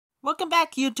Welcome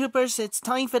back, YouTubers. It's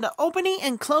time for the opening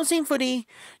and closing for the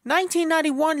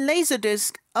 1991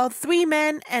 Laserdisc of Three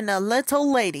Men and a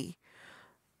Little Lady.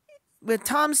 With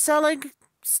Tom Selleck,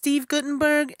 Steve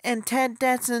Guttenberg, and Ted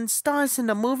Danson stars in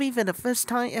the movie for the first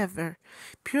time ever.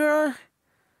 Pure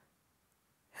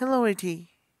hilarity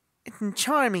and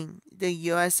charming, the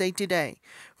USA Today,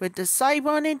 with the site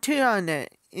running 200,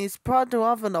 is proud to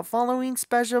offer the following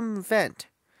special event.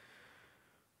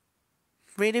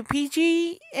 Rated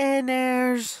PG, and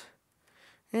there's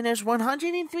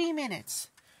 103 minutes.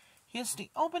 Here's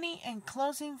the opening and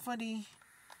closing for the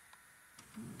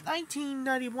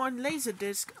 1991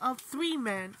 Laserdisc of Three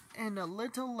Men and a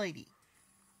Little Lady.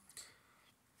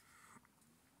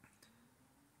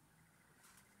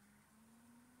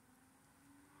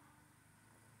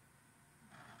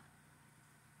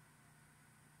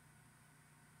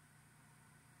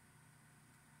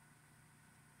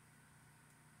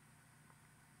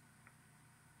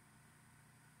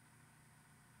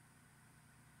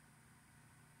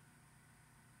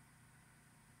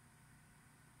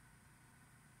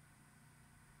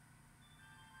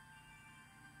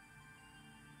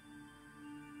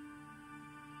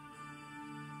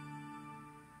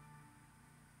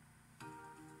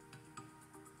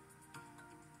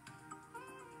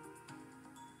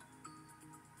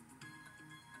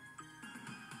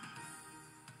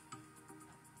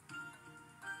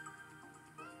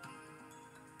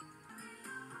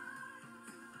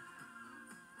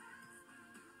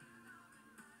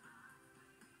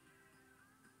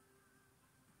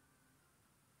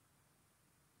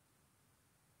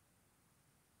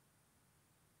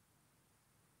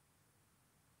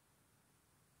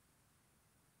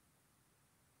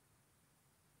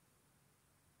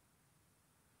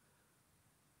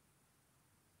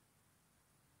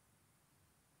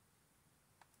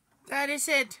 That is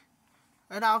it,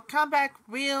 and I'll come back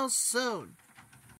real soon.